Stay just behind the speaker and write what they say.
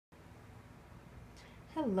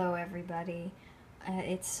Hello everybody,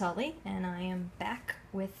 it's Sully and I am back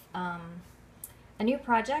with a new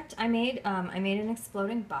project I made. I made an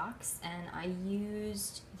exploding box and I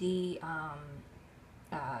used the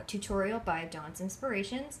tutorial by Dawn's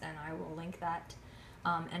Inspirations, and I will link that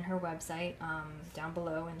and her website down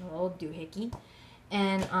below in the little doohickey.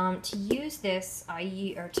 And to use this,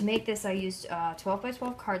 to make this, I used 12 by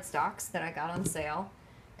 12 cardstocks that I got on sale,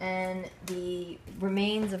 and the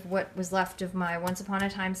remains of what was left of my Once Upon a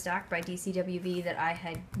Time stack by DCWV that I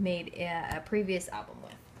had made a previous album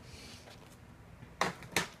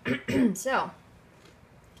with. So,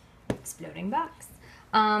 exploding box.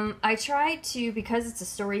 I tried to, because it's a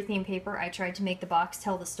story themed paper, I tried to make the box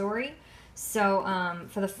tell the story. So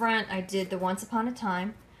for the front, I did the Once Upon a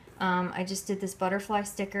Time. I just did this butterfly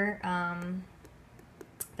sticker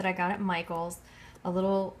that I got at Michael's, a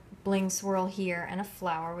little bling swirl here, and a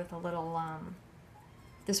flower with a little,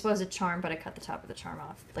 this was a charm, but I cut the top of the charm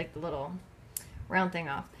off, like the little round thing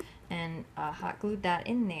off, and hot glued that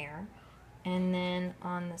in there. And then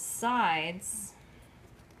on the sides,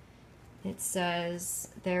 it says,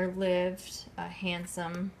 "There lived a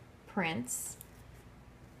handsome prince,"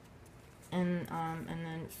 and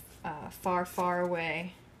then "far, far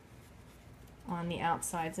away" on the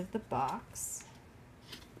outsides of the box.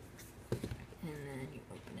 And then you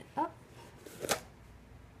open it up.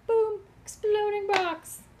 Boom! Exploding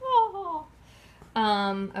box! Oh!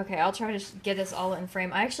 Okay, I'll try to get this all in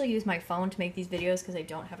frame. I actually use my phone to make these videos because I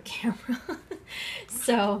don't have a camera.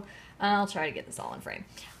 So, I'll try to get this all in frame.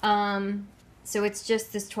 So it's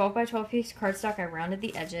just this 12 by 12 piece cardstock. I rounded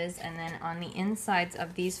the edges, and then on the insides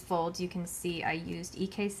of these folds, you can see I used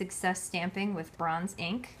EK Success stamping with bronze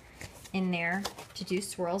ink in there to do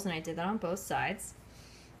swirls, and I did that on both sides.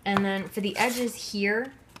 And then for the edges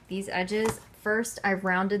here, these edges, first I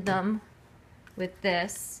rounded them with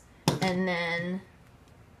this, and then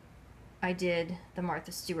I did the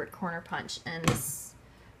Martha Stewart corner punch, and this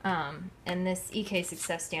EK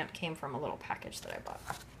Success stamp came from a little package that I bought.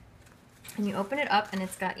 And you open it up, and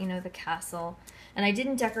it's got, you know, the castle, and I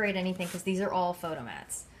didn't decorate anything because these are all photo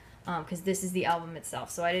mats, because this is the album itself,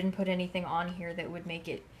 so I didn't put anything on here that would make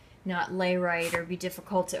it not lay right or be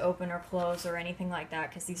difficult to open or close or anything like that,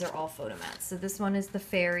 because these are all photo mats. So this one is the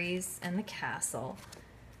fairies and the castle,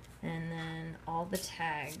 and then all the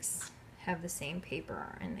tags have the same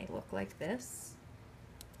paper, and they look like this.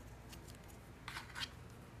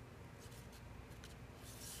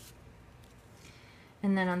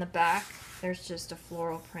 And then on the back, there's just a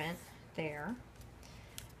floral print there.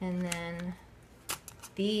 And then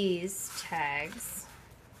these tags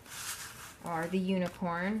are the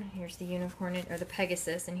unicorn. Here's the unicorn, or the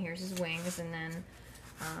Pegasus, and here's his wings, and then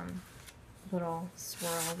little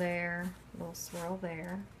swirl there, little swirl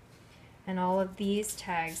there. And all of these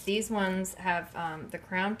tags, these ones have the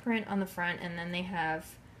crown print on the front, and then they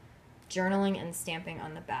have journaling and stamping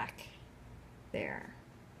on the back there.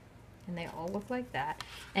 And they all look like that.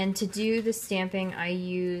 And to do the stamping, I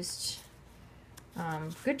used,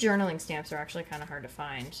 good journaling stamps are actually kind of hard to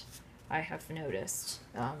find, I have noticed.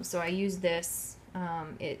 So I use this.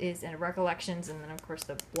 It is in Recollections, and then of course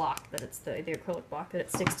the block that it's the acrylic block that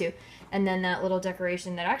it sticks to, and then that little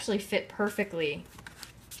decoration that actually fit perfectly,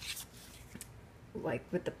 like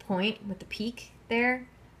with the point, with the peak there,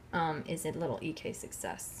 is a little EK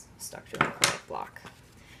Success stuck to an acrylic block,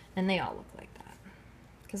 and they all look like that.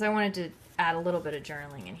 Because I wanted to add a little bit of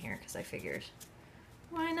journaling in here, because I figured,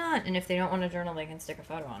 why not? And if they don't want to journal, they can stick a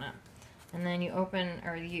photo on it. And then you open,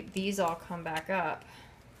 or these all come back up.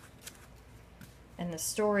 And the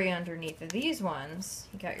story underneath of these ones,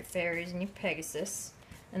 you got your fairies and your Pegasus.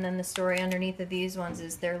 And then the story underneath of these ones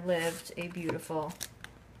is, "There lived a beautiful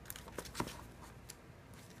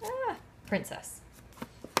princess."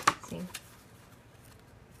 See?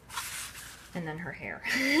 And then her hair.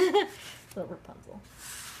 Little Rapunzel.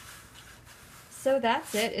 So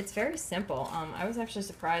that's it. It's very simple. I was actually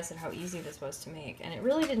surprised at how easy this was to make, and it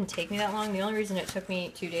really didn't take me that long. The only reason it took me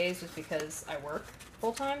 2 days was because I work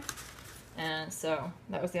full-time, and so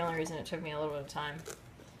that was the only reason it took me a little bit of time,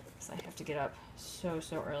 because I have to get up so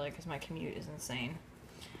early because my commute is insane.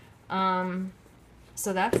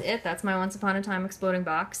 So that's it. That's my Once Upon a Time exploding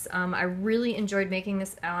box. I really enjoyed making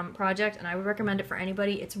this project, and I would recommend it for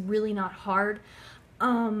anybody. It's really not hard.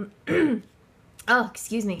 Oh,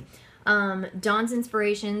 excuse me. Dawn's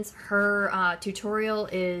Inspirations, her tutorial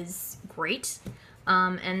is great.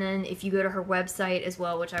 And then if you go to her website as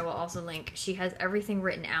well, which I will also link, she has everything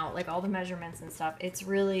written out, like all the measurements and stuff. It's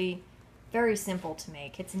really very simple to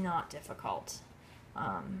make. It's not difficult.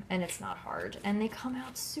 And it's not hard. And they come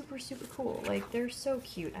out super, super cool. Like, they're so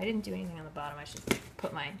cute. I didn't do anything on the bottom. I should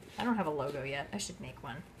put my... I don't have a logo yet. I should make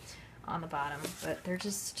one on the bottom. But they're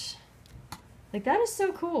just... Like, that is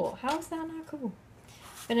so cool. How is that not cool?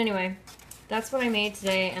 But anyway, that's what I made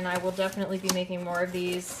today, and I will definitely be making more of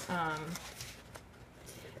these.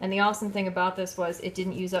 And the awesome thing about this was it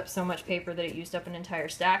didn't use up so much paper that it used up an entire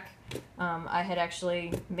stack. I had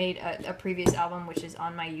actually made a previous album, which is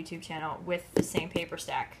on my YouTube channel, with the same paper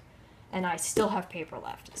stack. And I still have paper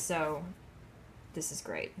left. So this is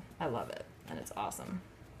great. I love it. And it's awesome.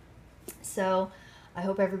 So I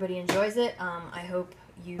hope everybody enjoys it. I hope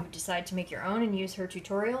you decide to make your own and use her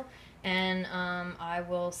tutorial. And I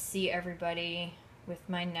will see everybody with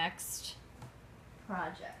my next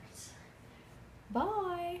project.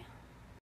 Bye!